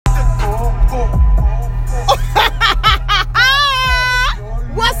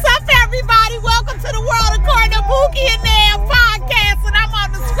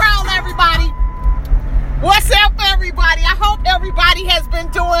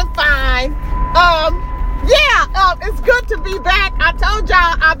It's good to be back. I told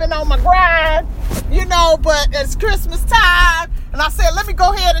y'all I've been on my grind, but it's Christmas time. And I said, let me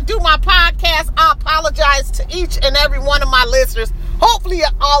go ahead and do my podcast. I apologize to each and every one of my listeners. Hopefully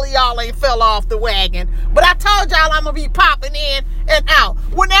all of y'all ain't fell off the wagon. But I told y'all I'm going to be popping in and out.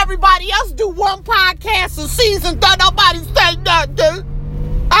 When everybody else do one podcast a season, don't nobody say nothing.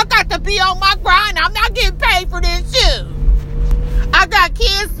 I got to be on my grind. I'm not getting paid for this shit. I got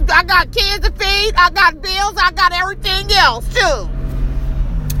kids to feed, I got bills, I got everything else too.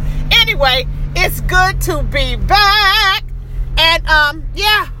 Anyway, it's good to be back. And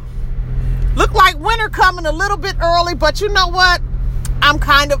look like winter coming a little bit early, but you know what?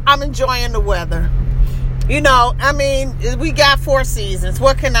 I'm enjoying the weather. We got 4 seasons.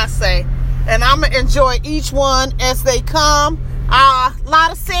 What can I say? And I'm gonna enjoy each one as they come. A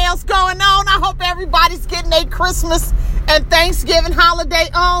lot of sales going on. I hope everybody's getting their Christmas and Thanksgiving holiday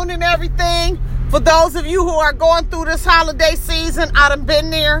on and everything. For those of you who are going through this holiday season, I done been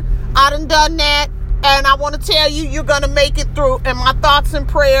there. I done done that. And I want to tell you, you're going to make it through. And my thoughts and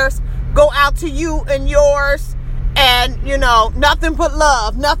prayers go out to you and yours. And, nothing but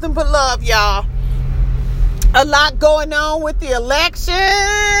love. Nothing but love, y'all. A lot going on with the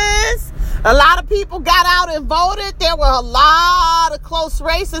elections. A lot of people got out and voted. There were a lot of close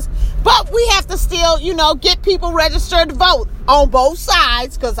races. But we have to still, get people registered to vote on both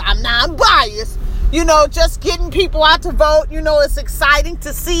sides because I'm not biased. Just getting people out to vote, it's exciting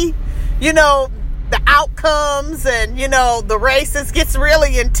to see, the outcomes and, the races gets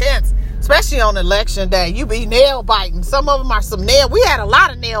really intense, especially on election day. You be nail biting. Some of them are we had a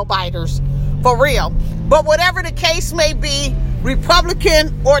lot of nail biters for real. But whatever the case may be,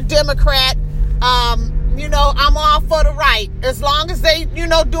 Republican or Democrat, I'm all for the right. As long as they,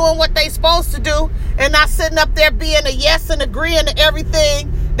 doing what they supposed to do and not sitting up there being a yes and agreeing to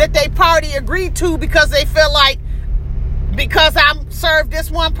everything that they party agreed to because they feel like because I'm served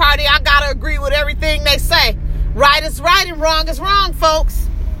this one party, I got to agree with everything they say. Right is right and wrong is wrong, folks.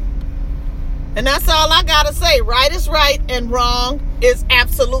 And that's all I got to say. Right is right and wrong is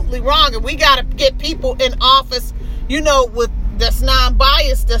absolutely wrong. And we got to get people in office, with that's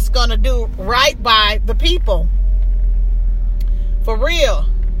non-biased, that's going to do right by the people. For real.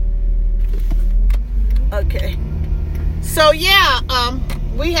 Okay. So,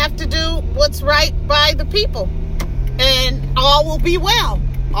 we have to do what's right by the people. And all will be well.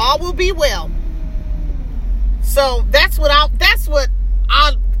 All will be well. So, that's what I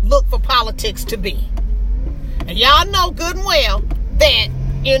look for politics to be. And y'all know good and well that,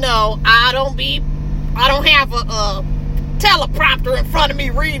 I don't have a teleprompter in front of me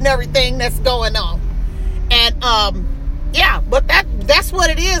reading everything that's going on. And but that's what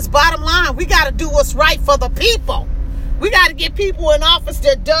it is. Bottom line, we got to do what's right for the people. We got to get people in office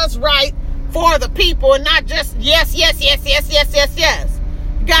that does right for the people and not just yes. You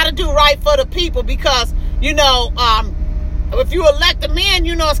got to do right for the people because if you elect them in,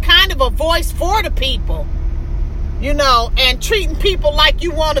 it's kind of a voice for the people. And treating people like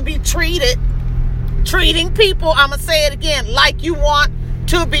you want to be treated. Treating people, I'm going to say it again, like you want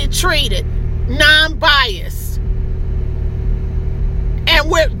to be treated. Non-biased. And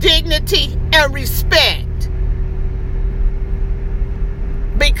with dignity and respect.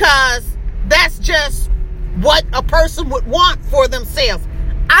 Because that's just what a person would want for themselves.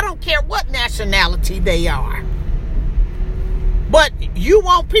 I don't care what nationality they are. But you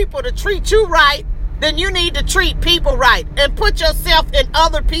want people to treat you right, then you need to treat people right. And put yourself in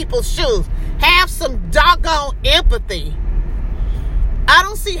other people's shoes. Have some doggone empathy. I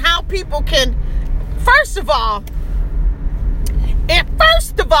don't see how people can. First of all,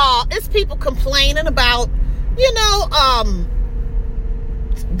 it's people complaining about,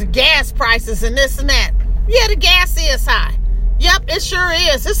 the gas prices and this and that. Yeah, the gas is high. Yep, it sure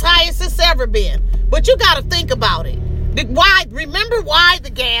is. It's highest it's ever been. But you got to think about it. Remember why the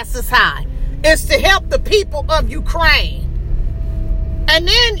gas is high? It's to help the people of Ukraine. And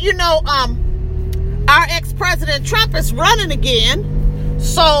then, our ex-president Trump is running again.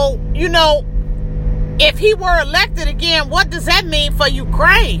 So, if he were elected again, what does that mean for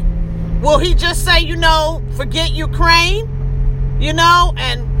Ukraine? Will he just say, forget Ukraine?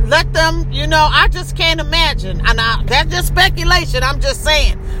 And let them, I just can't imagine. And that's just speculation. I'm just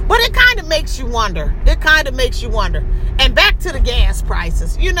saying. But it kind of makes you wonder. And back to the gas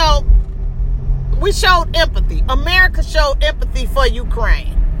prices. We showed empathy. America showed empathy for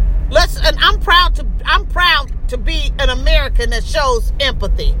Ukraine. And I'm proud to be an American that shows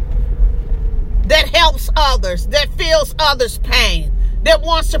empathy, that helps others, that feels others' pain, that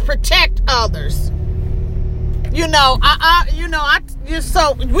wants to protect others.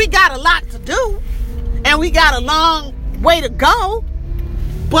 So we got a lot to do, and we got a long way to go,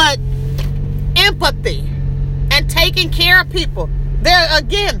 but empathy and taking care of people. There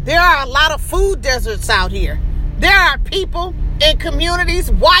are a lot of food deserts out here. There are people in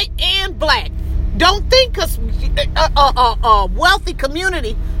communities, white and black. Don't think because a wealthy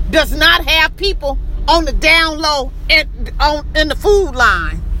community does not have people on the down low in the food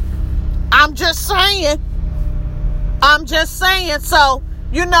line. I'm just saying. So,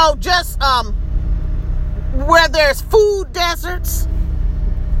 just where there's food deserts,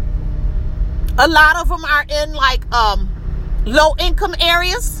 a lot of them are in like low income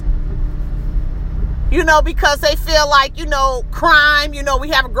areas, because they feel like, crime, we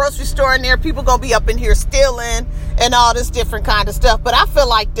have a grocery store in there, people gonna be up in here stealing and all this different kind of stuff. But I feel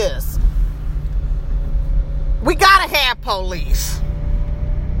like this. We gotta have police.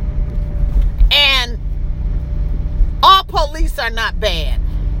 And all police are not bad.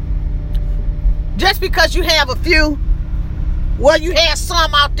 Just because you have a few, you have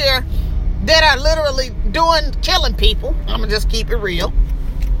some out there that are literally killing people. I'm gonna just keep it real.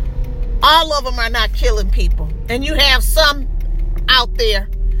 All of them are not killing people. And you have some out there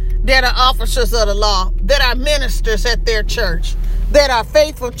that are officers of the law, that are ministers at their church, that are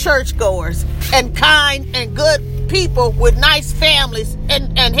faithful churchgoers and kind and good people with nice families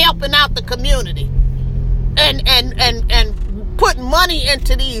and helping out the community and putting money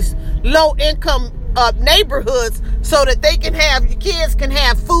into these low income neighborhoods so that your kids can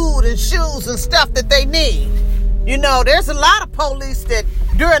have food and shoes and stuff that they need. There's a lot of police that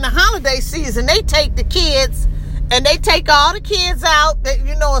during the holiday season, they take the kids and they take all the kids out,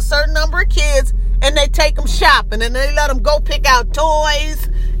 a certain number of kids, and they take them shopping and they let them go pick out toys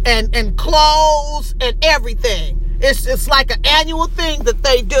and clothes and everything. It's like an annual thing that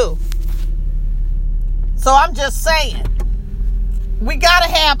they do. So I'm just saying, we gotta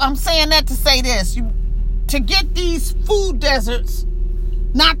I'm saying that to say this, to get these food deserts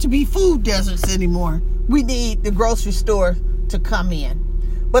not to be food deserts anymore, we need the grocery store to come in.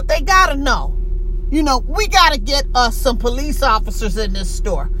 But they gotta know, we gotta get us some police officers in this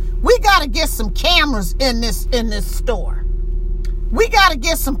store. We gotta get some cameras in this store. We gotta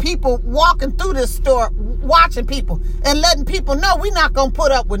get some people walking through this store, watching people and letting people know we're not gonna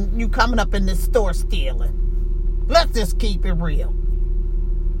put up when you coming up in this store stealing. Let's just keep it real.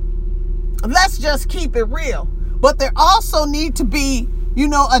 Let's just keep it real. But there also need to be,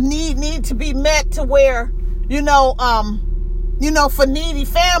 a need to be met to where, for needy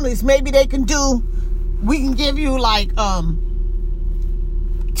families, maybe we can give you like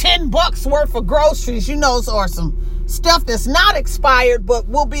 $10 worth of groceries, or some stuff that's not expired, but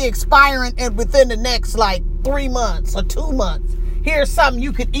will be expiring within the next like 3 months or 2 months. Here's something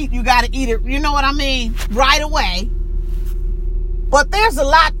you could eat. You got to eat it, right away. But there's a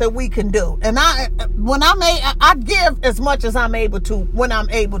lot that we can do. And I give as much as I'm able to when I'm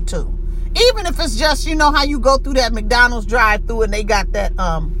able to. Even if it's just, how you go through that McDonald's drive-through and they got that,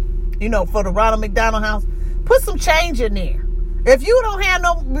 for the Ronald McDonald House, put some change in there. If you don't have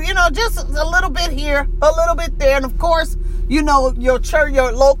no, just a little bit here, a little bit there. And of course, your church,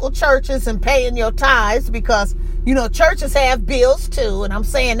 your local churches and paying your tithes because, churches have bills too. And I'm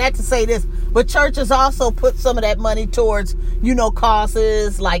saying that to say this, but churches also put some of that money towards,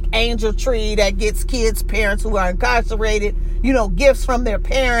 causes like Angel Tree that gets kids' parents who are incarcerated, gifts from their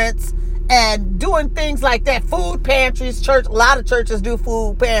parents and doing things like that. Food pantries, a lot of churches do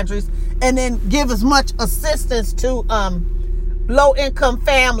food pantries and then give as much assistance to, low-income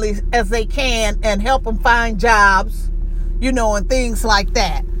families as they can and help them find jobs, and things like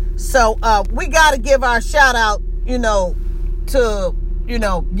that. So we got to give our shout out, to,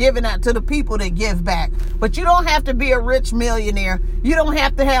 giving out to the people that give back. But you don't have to be a rich millionaire. You don't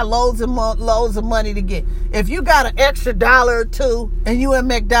have to have loads of money to get. If you got an extra $1 or $2 and you in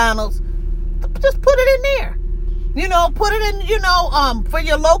McDonald's, just put it in there. Put it in, for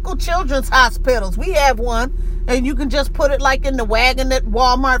your local children's hospitals. We have one. And you can just put it like in the wagon at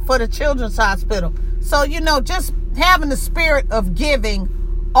Walmart for the children's hospital. So, just having the spirit of giving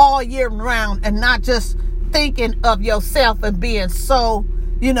all year round and not just thinking of yourself and being so,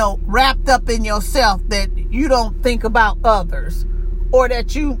 wrapped up in yourself that you don't think about others or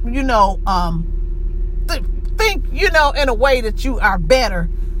that you, think, in a way that you are better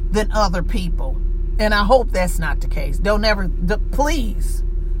than other people. And I hope that's not the case. Please.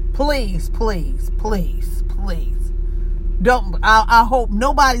 I hope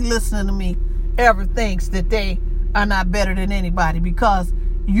nobody listening to me ever thinks that they are not better than anybody, because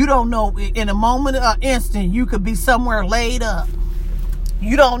you don't know, in a moment or instant, you could be somewhere laid up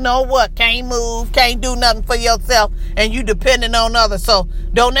You don't know what. Can't move, can't do nothing for yourself, and you depending on others. So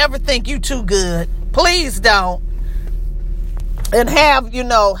don't ever think you too good. Please don't. And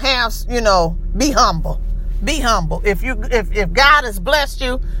be humble. Be humble. If God has blessed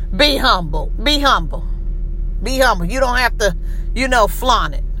you, be humble. Be humble. Be humble. You don't have to,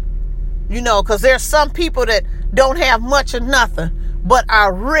 flaunt it. Because there's some people that don't have much or nothing, but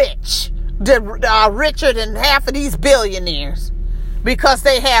are rich. Are richer than half of these billionaires because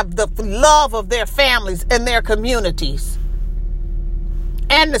they have the love of their families and their communities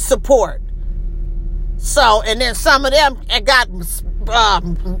and the support. So, and then some of them got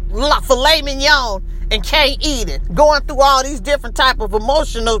filet mignon and can't eat it. Going through all these different type of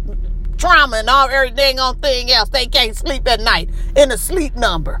emotional trauma and everything else. They can't sleep at night in a sleep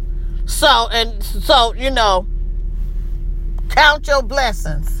number. So, count your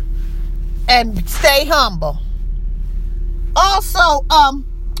blessings and stay humble. Also,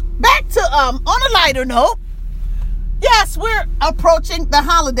 back to, on a lighter note, yes, we're approaching the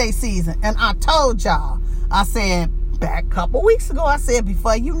holiday season. And I told y'all, I said back a couple weeks ago, I said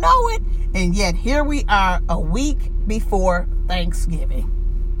before you know it, and yet here we are a week before Thanksgiving.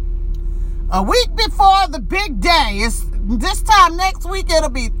 A week before the big day. It's this time next week, it'll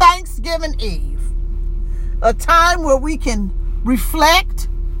be Thanksgiving Eve. A time where we can reflect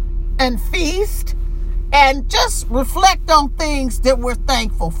and feast and just reflect on things that we're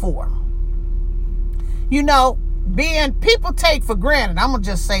thankful for. People take for granted. I'm going to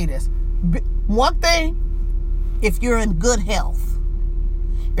just say this. One thing, if you're in good health,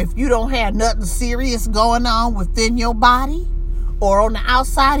 if you don't have nothing serious going on within your body or on the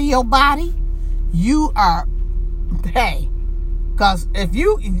outside of your body, you are, because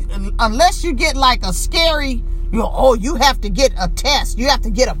unless you get like a scary, you have to get a test, you have to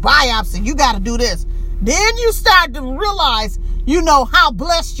get a biopsy, you got to do this. Then you start to realize, how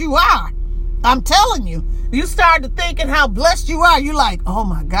blessed you are. I'm telling you, you start to thinking how blessed you are. You're like, oh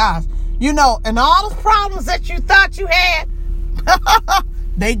my gosh, and all the problems that you thought you had,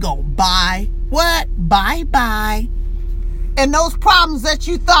 they go by. What? Bye. And those problems that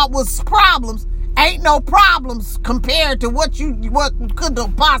you thought was problems ain't no problems compared to what could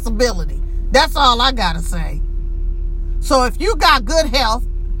the possibility. That's all I gotta say. So if you got good health,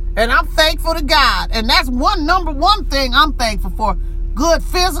 and I'm thankful to God, and that's number one thing I'm thankful for, good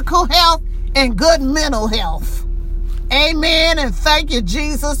physical health and good mental health. Amen, and thank you,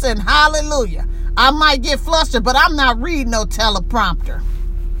 Jesus, and hallelujah. I might get flustered, but I'm not reading no teleprompter.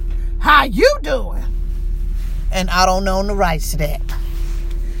 How you doing? And I don't own the rights to that.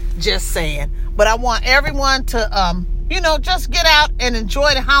 Just saying. But I want everyone to, just get out and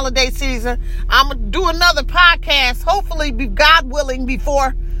enjoy the holiday season. I'm going to do another podcast, hopefully, God willing,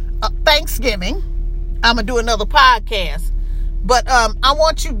 before Thanksgiving. I'm going to do another podcast. But I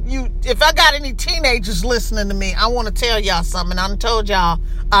want you, if I got any teenagers listening to me, I want to tell y'all something. I done told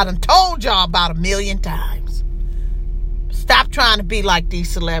y'all about 1 million times. Stop trying to be like these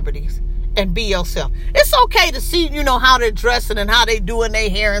celebrities and be yourself. It's okay to see, how they're dressing and how they doing their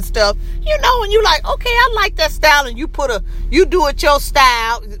hair and stuff. And you like, okay, I like that style. And you do it your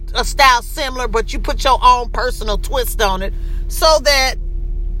style, a style similar, but you put your own personal twist on it so that,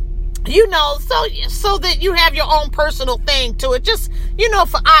 so that you have your own personal thing to it. Just,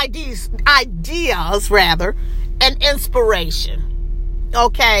 for ideas rather, and inspiration.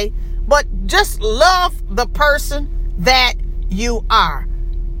 Okay. But just love the person that you are.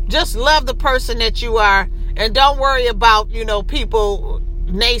 Just love the person that you are, and don't worry about, people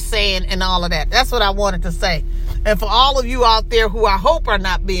naysaying and all of that. That's what I wanted to say. And for all of you out there who I hope are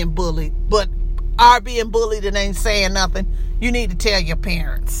not being bullied, but are being bullied and ain't saying nothing, you need to tell your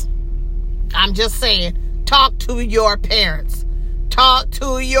parents. I'm just saying, talk to your parents. Talk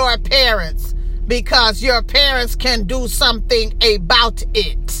to your parents, because your parents can do something about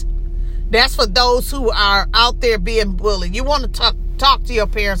it. That's for those who are out there being bullied. You want to talk to your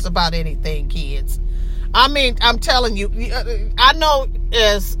parents about anything, kids. I mean, I'm telling you, I know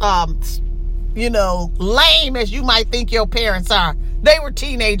as, lame as you might think your parents are, they were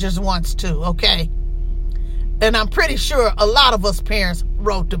teenagers once too, okay? And I'm pretty sure a lot of us parents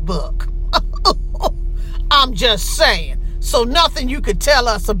wrote the book. I'm just saying. So nothing you could tell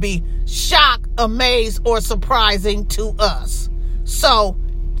us will be shock, amazed, or surprising to us. So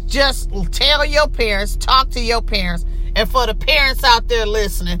just tell your parents, talk to your parents. And for the parents out there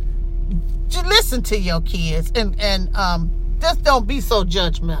listening, just listen to your kids and just don't be so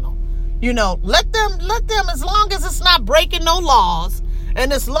judgmental. Let them, as long as it's not breaking no laws,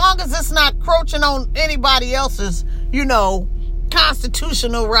 and as long as it's not encroaching on anybody else's,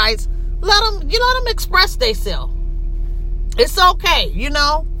 constitutional rights, let them express themselves. It's okay,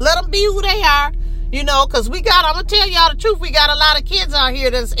 let them be who they are, because I'm going to tell y'all the truth, we got a lot of kids out here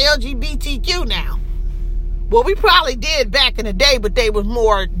that's LGBTQ now. Well, we probably did back in the day, but they was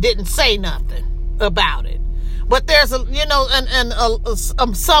more, didn't say nothing about it. But there's, some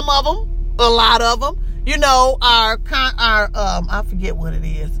of them, a lot of them, are I forget what it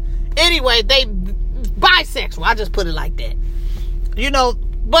is. Anyway, they bisexual, I just put it like that.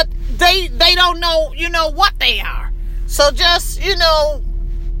 But they don't know, what they are. So just,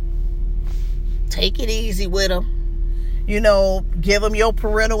 take it easy with them. Give them your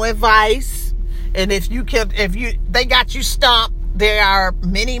parental advice. And if they got you stumped, there are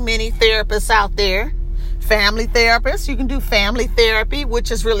many, many therapists out there. Family therapists. You can do family therapy,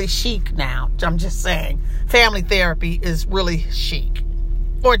 which is really chic now. I'm just saying. Family therapy is really chic.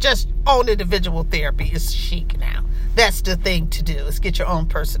 Or just own individual therapy is chic now. That's the thing to do, is get your own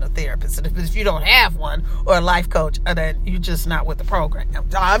personal therapist. And if you don't have one or a life coach, then you're just not with the program.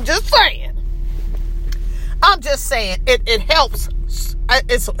 I'm just saying. It helps.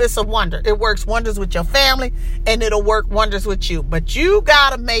 It's a wonder. It works wonders with your family, and it'll work wonders with you. But you got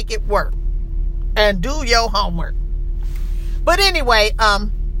to make it work and do your homework. But anyway,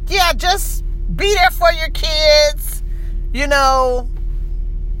 just be there for your kids, Yeah.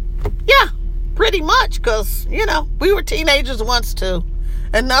 Pretty much, because, we were teenagers once too.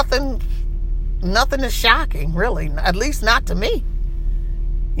 And nothing is shocking, really. At least not to me.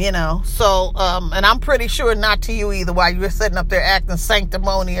 So, and I'm pretty sure not to you either, while you were sitting up there acting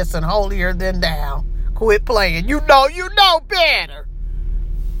sanctimonious and holier than thou. Quit playing. You know better.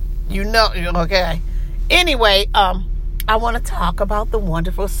 Okay. Anyway, I want to talk about the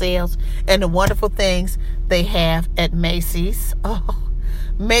wonderful sales and the wonderful things they have at Macy's. Oh,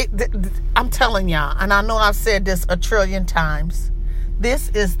 I'm telling y'all, and I know I've said this a trillion times, this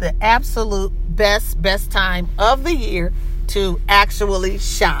is the absolute best time of the year to actually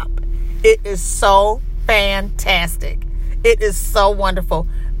shop. It is so fantastic. It is so wonderful.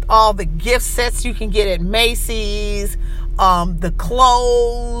 All the gift sets you can get at Macy's, the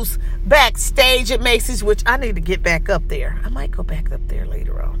clothes, backstage at Macy's, which I need to get back up there. I might go back up there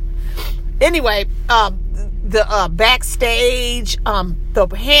later on. Anyway, the backstage, the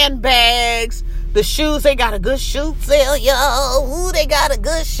handbags, the shoes. They got a good shoe sale, yo. Ooh, they got a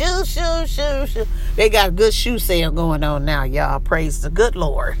good shoe. They got a good shoe sale going on now, y'all. Praise the good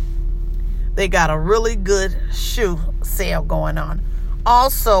Lord. They got a really good shoe sale going on.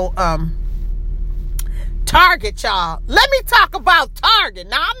 Also, Target, y'all. Let me talk about Target.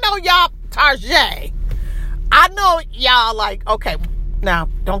 Now, I know y'all, Target. I know y'all like, okay, now,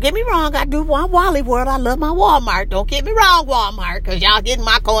 don't get me wrong. I do want Wally World. I love my Walmart. Don't get me wrong, Walmart, because y'all getting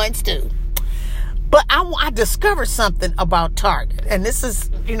my coins too. But I discovered something about Target. And this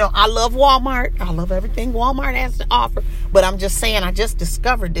is, I love Walmart. I love everything Walmart has to offer. But I'm just saying, I just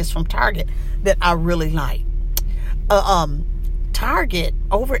discovered this from Target that I really like. Target,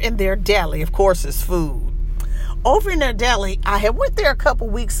 over in their deli, of course, is food. Over in their deli, I had went there a couple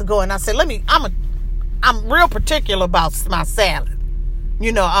weeks ago, and I said, I'm real particular about my salad.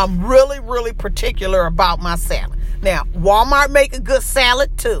 I'm really, really particular about my salad. Now, Walmart make a good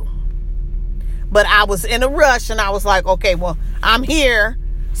salad too. But I was in a rush, and I was like, okay, well, I'm here,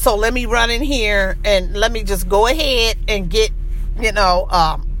 so let me run in here and let me just go ahead and get,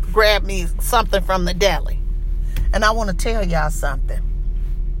 grab me something from the deli. And I want to tell y'all something.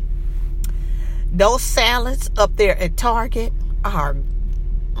 Those salads up there at Target are,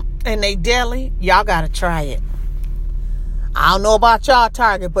 in they deli, y'all got to try it. I don't know about y'all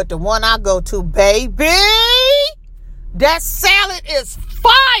Target, but the one I go to, baby, that salad is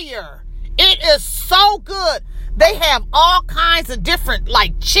fire. It is so good. They have all kinds of different,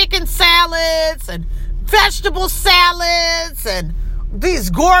 like chicken salads and vegetable salads and these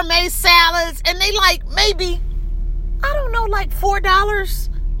gourmet salads. And they like maybe, I don't know, like $4,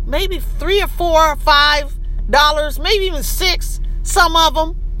 maybe $3 or $4 or $5, maybe even $6, some of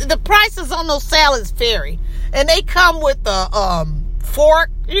them. The prices on those salads vary. And they come with the fork,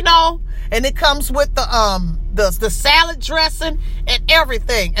 and it comes with the salad dressing and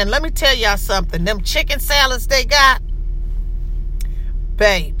everything. And let me tell y'all something. Them chicken salads they got,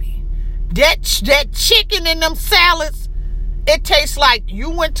 baby, that chicken in them salads, it tastes like you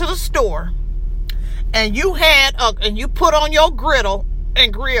went to the store and you had and you put on your grill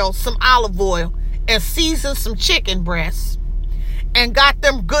some olive oil and seasoned some chicken breasts. And got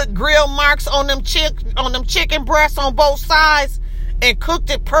them good grill marks on them chicken breasts on both sides, and cooked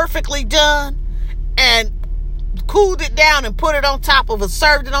it perfectly done, and cooled it down and served it on top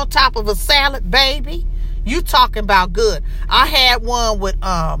of a salad, baby. You talking about good. I had one with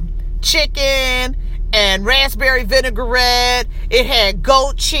chicken and raspberry vinaigrette. It had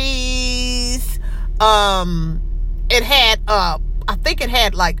goat cheese. It had, I think it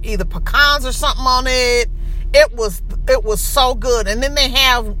had like either pecans or something on it. It was so good. And then they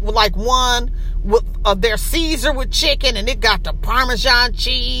have like one with their Caesar with chicken, and it got the Parmesan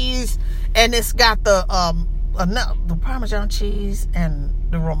cheese, and it's got the Parmesan cheese and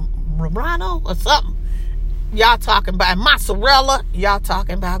the Romano or something. Y'all talking about mozzarella. Y'all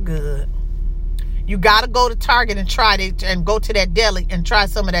talking about good. You got to go to Target and try it, and go to that deli and try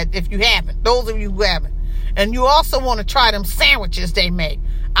some of that if you haven't. Those of you who haven't. And you also want to try them sandwiches they make.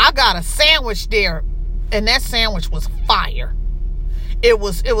 I got a sandwich there, and that sandwich was fire. It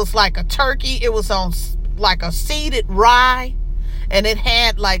was like a turkey. It was on like a seeded rye, and it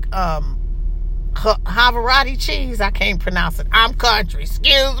had like Havarti cheese. I can't pronounce it. I'm country.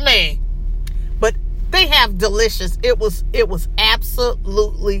 Excuse me. But they have delicious. It was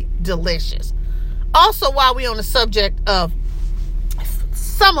absolutely delicious. Also, while we're on the subject of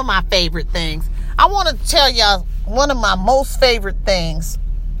some of my favorite things, I want to tell y'all one of my most favorite things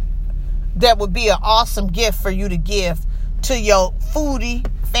that would be an awesome gift for you to give to your foodie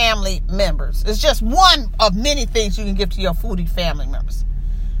family members. It's just one of many things you can give to your foodie family members.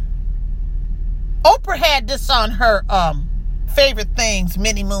 Oprah had this on her favorite things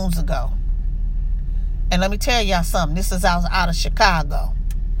many moons ago. And let me tell y'all something. This is out of Chicago.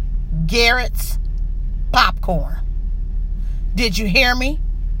 Garrett's popcorn. Did you hear me?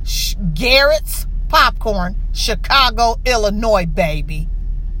 Garrett's popcorn, Chicago, Illinois, baby.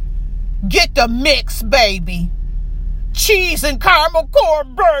 Get the mix, baby. Cheese and caramel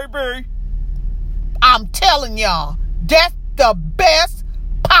corn, baby. I'm telling y'all, that's the best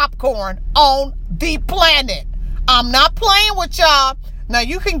popcorn on the planet. I'm not playing with y'all. Now,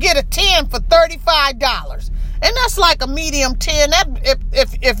 you can get a 10 for $35. And that's like a medium 10. That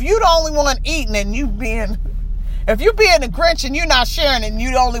if you the only one eating it, and if you being a Grinch and you're not sharing it and you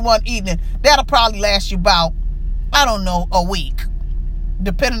the only one eating it, that'll probably last you about, I don't know, a week.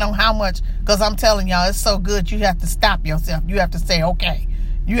 Depending on how much, because I'm telling y'all, it's so good, you have to stop yourself. You have to say, okay.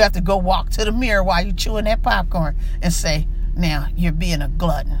 You have to go walk to the mirror while you're chewing that popcorn and say, now, you're being a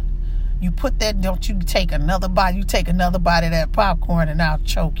glutton. You put that, don't you take another bite. You take another bite of that popcorn and I'll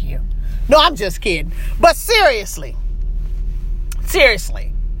choke you. No, I'm just kidding. But seriously,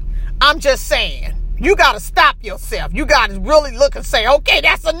 I'm just saying, you got to stop yourself. You got to really look and say, okay,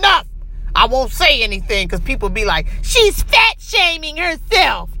 that's enough. I won't say anything because people be like, she's fat shaming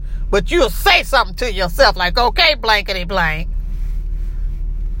herself. But you'll say something to yourself like, okay, blankety blank.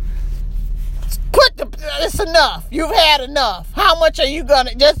 It's enough. You've had enough. How much are you going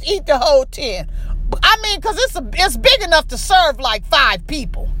to just eat the whole 10? I mean, because it's big enough to serve like 5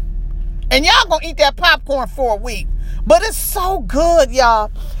 people. And y'all going to eat that popcorn for a week. But it's so good,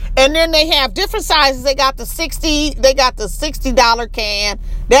 y'all. And then they have different sizes. They got the $60 can.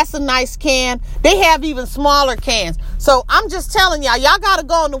 That's a nice can. They have even smaller cans. So I'm just telling y'all got to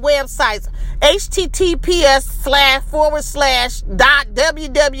go on the websites,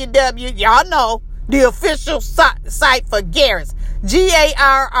 https://www. Y'all know the official site for Garrett's. Garrett.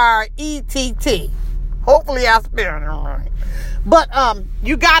 Hopefully I spelled it right. But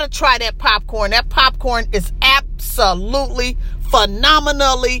you got to try that popcorn. That popcorn is absolutely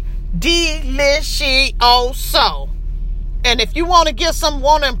phenomenally delicioso. And if you want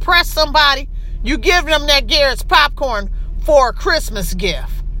to impress somebody, you give them that Garrett's popcorn for a Christmas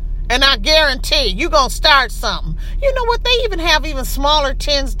gift. And I guarantee you're going to start something. You know what? They even have even smaller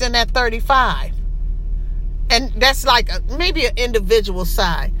tins than that 35. And that's like maybe an individual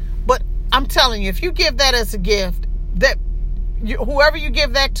size. But I'm telling you, if you give that as a gift, whoever you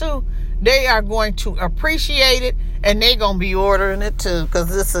give that to, they are going to appreciate it, and they're going to be ordering it too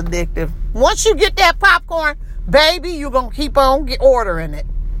because it's addictive. Once you get that popcorn, baby, you're going to keep on ordering it.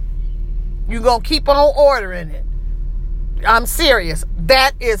 You're going to keep on ordering it. I'm serious.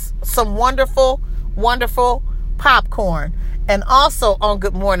 That is some wonderful, wonderful popcorn. And also on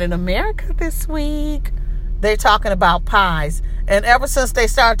Good Morning America this week, they're talking about pies. And ever since they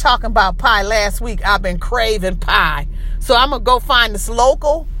started talking about pie last week, I've been craving pie. So I'm going to go find this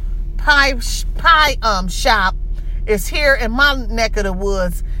local pie shop. It's here in my neck of the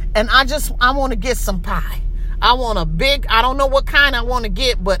woods. And I want to get some pie. I want I don't know what kind I want to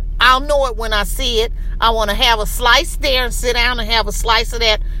get, but I'll know it when I see it. I want to have a slice there and sit down and have a slice of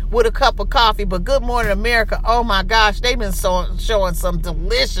that with a cup of coffee. But Good Morning America, oh my gosh, they've been showing some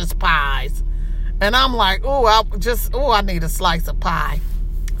delicious pies. And I'm like, I need a slice of pie.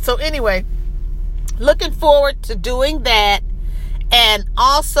 So anyway, looking forward to doing that. And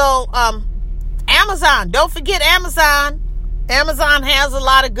also, Amazon. Don't forget Amazon. Amazon has a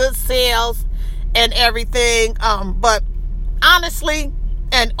lot of good sales. and everything. But honestly,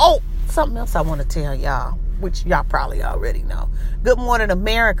 and something else I want to tell y'all, which y'all probably already know. Good Morning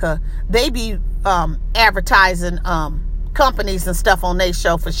America, they be advertising companies and stuff on their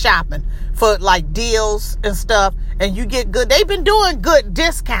show for shopping, for like deals and stuff, and you get good. They've been doing good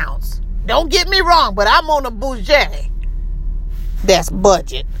discounts. Don't get me wrong, but I'm on a budget. That's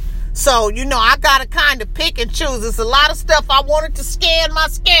budget. So, I got to kind of pick and choose. There's a lot of stuff I wanted to scan my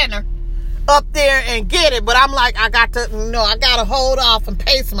scanner up there and get it, but I'm like, I got to hold off and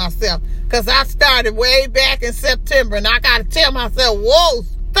pace myself, because I started way back in September, and I got to tell myself, whoa,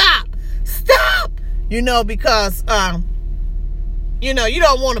 stop, because, you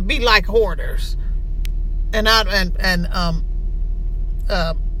don't want to be like hoarders. And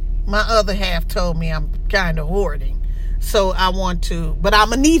my other half told me I'm kind of hoarding. So I want to, but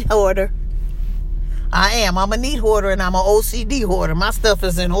I'm a neat hoarder. I'm a neat hoarder, and I'm an OCD hoarder. My stuff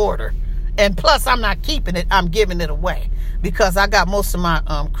is in order. And plus, I'm not keeping it. I'm giving it away, because I got most of my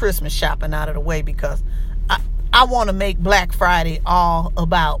Christmas shopping out of the way, because I want to make Black Friday all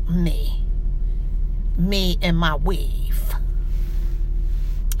about me and my weave.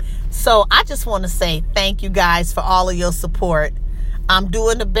 So I just want to say thank you guys for all of your support. I'm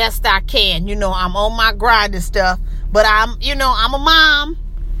doing the best I can. I'm on my grind and stuff, but I'm a mom.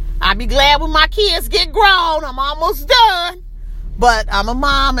 I'll be glad when my kids get grown. I'm almost done. But I'm a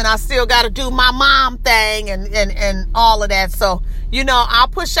mom, and I still got to do my mom thing and all of that. So, I'll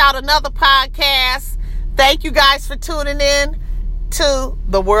push out another podcast. Thank you guys for tuning in to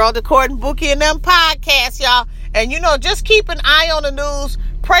the World According to Bookie and them podcast, y'all. And, just keep an eye on the news.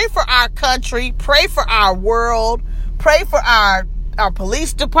 Pray for our country. Pray for our world. Pray for our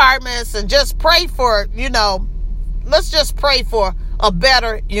police departments, and just pray for, let's just pray for a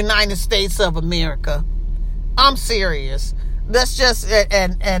better United States of America. I'm serious. Let's just,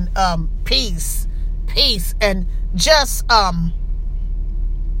 peace, and just, the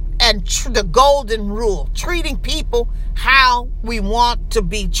golden rule, treating people how we want to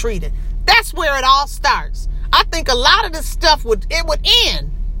be treated. That's where it all starts. I think a lot of this stuff would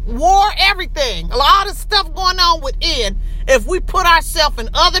end. War, everything. A lot of stuff going on would end if we put ourselves in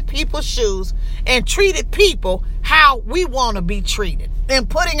other people's shoes and treated people how we want to be treated, and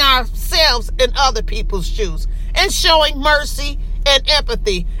putting ourselves in other people's shoes, and showing mercy and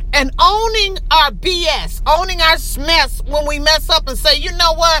empathy, and owning our BS, owning our mess when we mess up, and say, you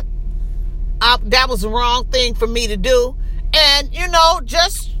know what, that was the wrong thing for me to do, and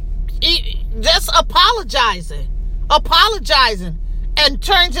just apologizing and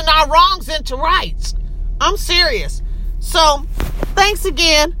turning our wrongs into rights. I'm serious. So thanks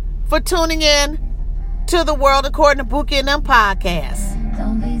again for tuning in to the World According to Bookie and them podcast.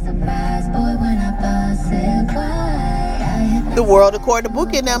 Don't be surprised, boy, when I bust it quiet. The World According to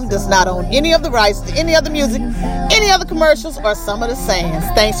Bookie and them does not own any of the rights to any other music, any other commercials, or some of the sayings.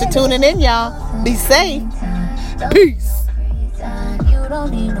 Thanks for tuning in, y'all. Be safe. Peace. You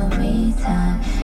don't need no me time.